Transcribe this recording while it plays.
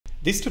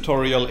This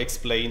tutorial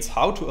explains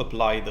how to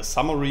apply the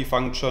summary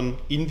function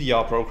in the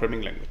R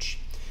programming language.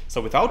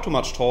 So without too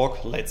much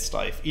talk, let's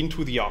dive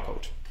into the R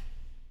code.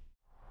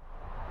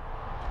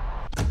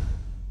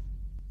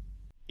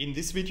 In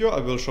this video I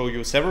will show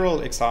you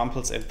several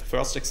examples, and the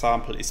first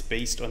example is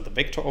based on the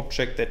vector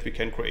object that we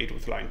can create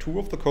with line 2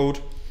 of the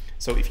code.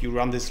 So if you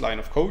run this line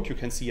of code, you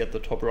can see at the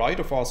top right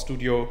of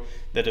RStudio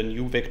that a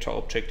new vector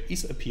object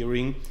is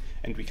appearing,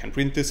 and we can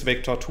print this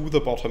vector to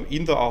the bottom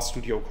in the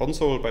RStudio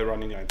console by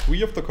running line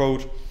 3 of the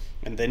code.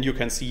 And then you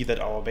can see that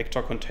our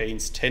vector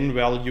contains 10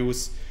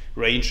 values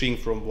ranging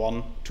from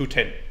 1 to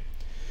 10.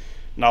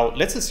 Now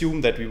let's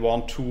assume that we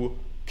want to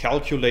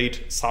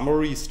calculate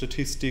summary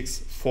statistics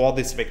for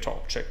this vector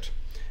object.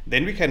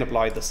 Then we can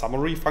apply the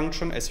summary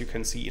function, as you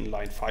can see in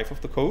line 5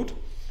 of the code.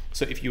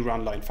 So if you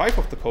run line 5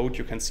 of the code,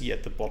 you can see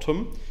at the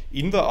bottom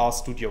in the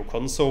RStudio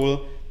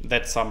console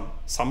that some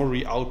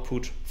summary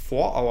output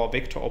for our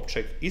vector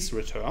object is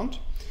returned.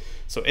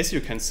 So as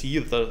you can see,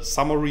 the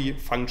summary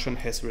function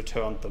has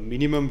returned the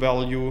minimum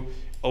value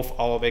of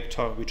our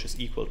vector, which is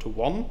equal to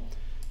 1,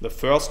 the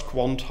first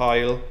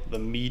quantile, the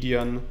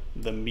median,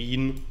 the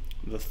mean,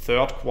 the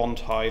third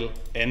quantile,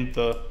 and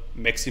the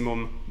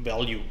maximum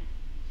value.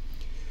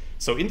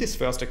 So in this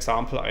first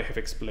example, I have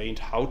explained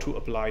how to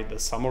apply the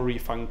summary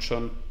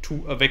function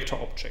to a vector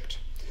object.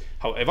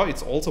 However,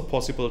 it's also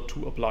possible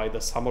to apply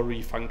the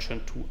summary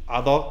function to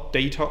other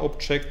data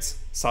objects,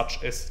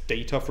 such as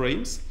data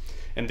frames.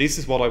 And this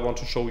is what I want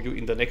to show you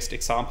in the next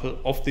example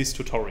of this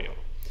tutorial.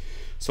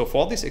 So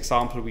for this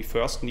example, we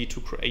first need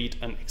to create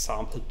an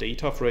example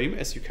data frame,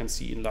 as you can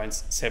see in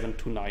lines 7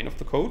 to 9 of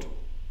the code.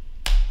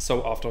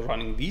 So after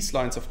running these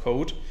lines of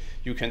code,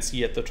 you can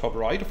see at the top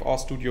right of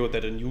RStudio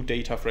that a new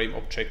data frame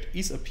object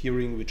is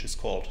appearing, which is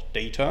called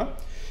data.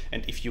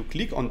 And if you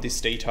click on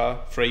this data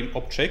frame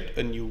object,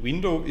 a new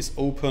window is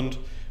opened,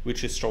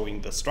 which is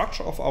showing the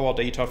structure of our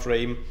data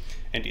frame.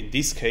 And in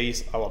this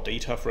case, our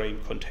data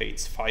frame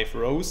contains 5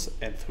 rows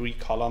and 3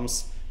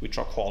 columns, which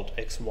are called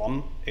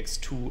x1,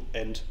 x2,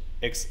 and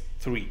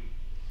x3.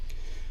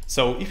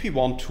 So if we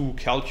want to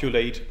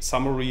calculate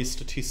summary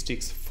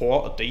statistics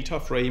for a data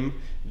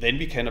frame, then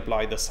we can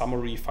apply the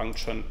summary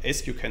function,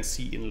 as you can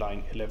see in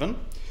line 11.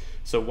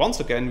 So once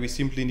again, we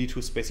simply need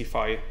to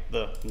specify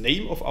the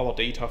name of our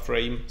data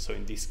frame, so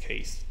in this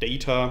case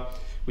data,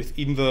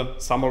 within the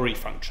summary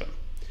function.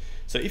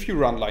 So if you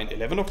run line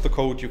 11 of the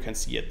code, you can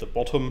see at the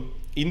bottom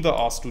in the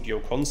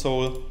RStudio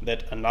console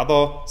that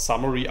another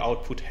summary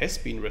output has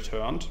been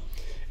returned,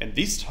 and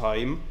this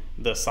time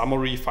the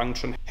summary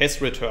function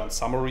has returned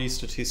summary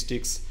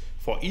statistics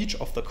for each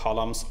of the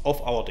columns of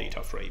our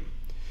data frame.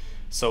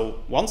 So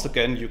once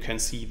again, you can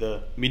see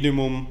the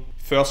minimum,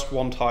 first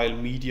quantile,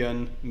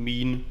 median,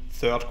 mean,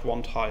 third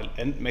quantile,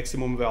 and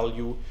maximum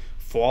value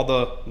for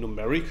the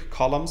numeric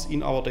columns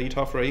in our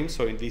data frame.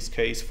 So in this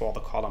case, for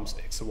the columns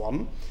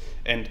x1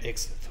 and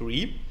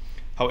x3.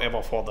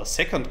 However, for the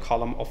second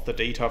column of the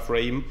data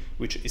frame,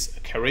 which is a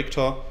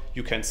character,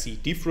 you can see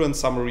different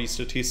summary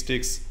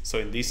statistics. So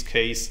in this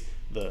case,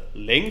 the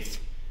length,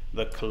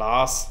 the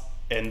class,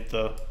 and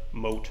the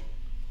mode.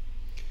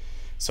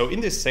 So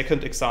in this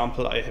second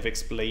example, I have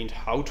explained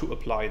how to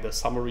apply the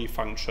summary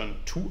function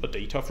to a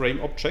data frame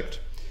object.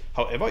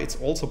 However, it's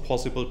also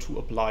possible to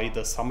apply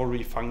the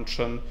summary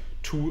function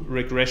to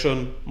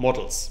regression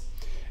models.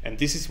 And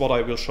this is what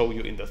I will show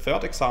you in the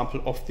third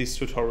example of this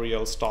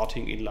tutorial,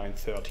 starting in line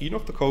 13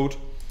 of the code.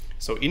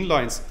 So in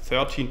lines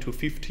 13 to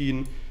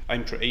 15,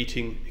 I'm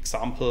creating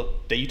example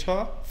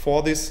data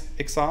for this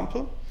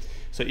example.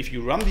 So if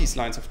you run these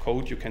lines of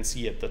code, you can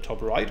see at the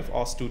top right of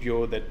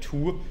RStudio that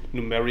 2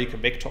 numeric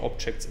vector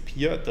objects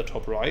appear at the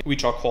top right,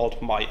 which are called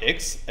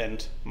myx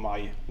and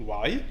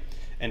my_y.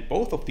 And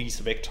both of these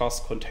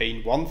vectors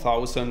contain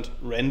 1000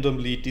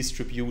 randomly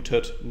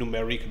distributed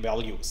numeric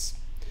values.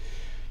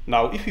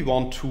 Now, if we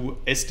want to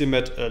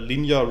estimate a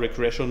linear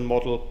regression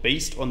model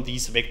based on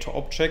these vector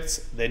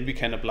objects, then we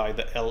can apply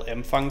the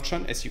LM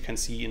function, as you can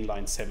see in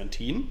line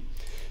 17.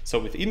 So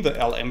within the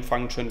LM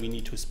function, we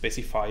need to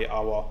specify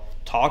our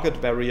target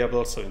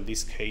variable, so in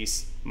this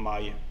case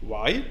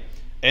my_y,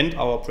 and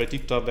our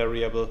predictor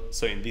variable,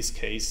 so in this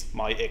case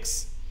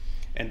my_x.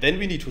 And then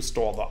we need to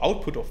store the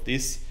output of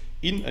this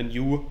in a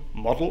new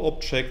model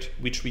object,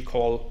 which we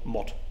call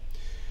mod.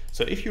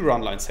 So if you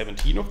run line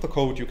 17 of the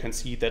code, you can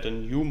see that a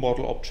new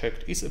model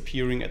object is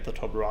appearing at the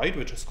top right,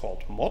 which is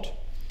called mod.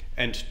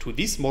 And to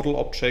this model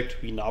object,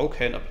 we now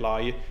can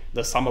apply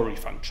the summary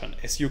function,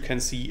 as you can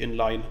see in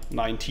line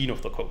 19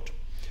 of the code.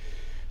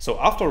 So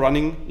after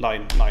running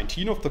line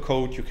 19 of the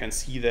code, you can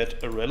see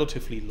that a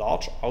relatively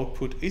large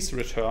output is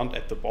returned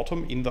at the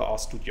bottom in the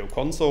RStudio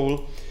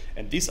console.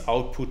 And this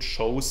output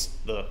shows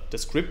the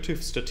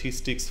descriptive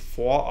statistics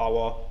for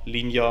our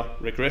linear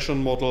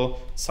regression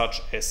model,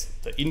 such as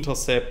the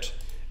intercept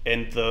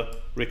and the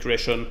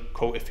regression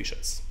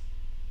coefficients.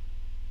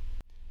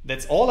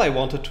 That's all I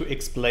wanted to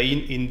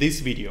explain in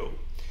this video.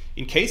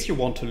 In case you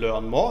want to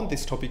learn more on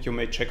this topic, you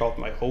may check out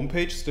my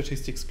homepage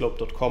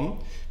statisticsglobe.com,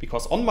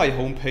 because on my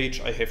homepage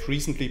I have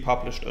recently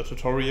published a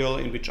tutorial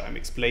in which I'm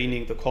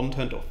explaining the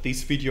content of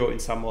this video in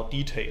some more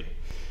detail.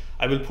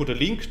 I will put a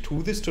link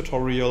to this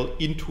tutorial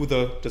into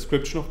the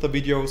description of the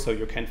video so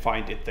you can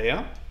find it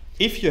there.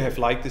 If you have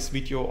liked this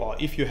video or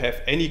if you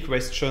have any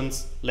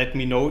questions, let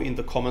me know in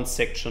the comments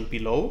section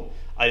below.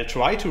 I'll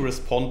try to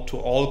respond to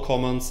all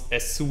comments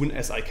as soon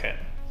as I can.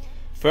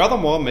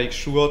 Furthermore, make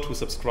sure to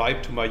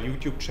subscribe to my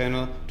YouTube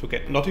channel to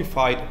get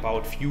notified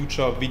about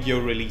future video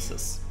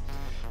releases.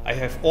 I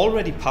have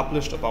already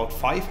published about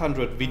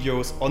 500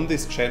 videos on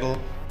this channel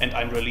and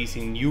I'm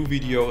releasing new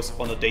videos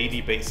on a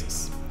daily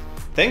basis.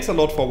 Thanks a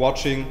lot for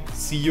watching.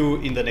 See you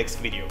in the next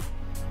video.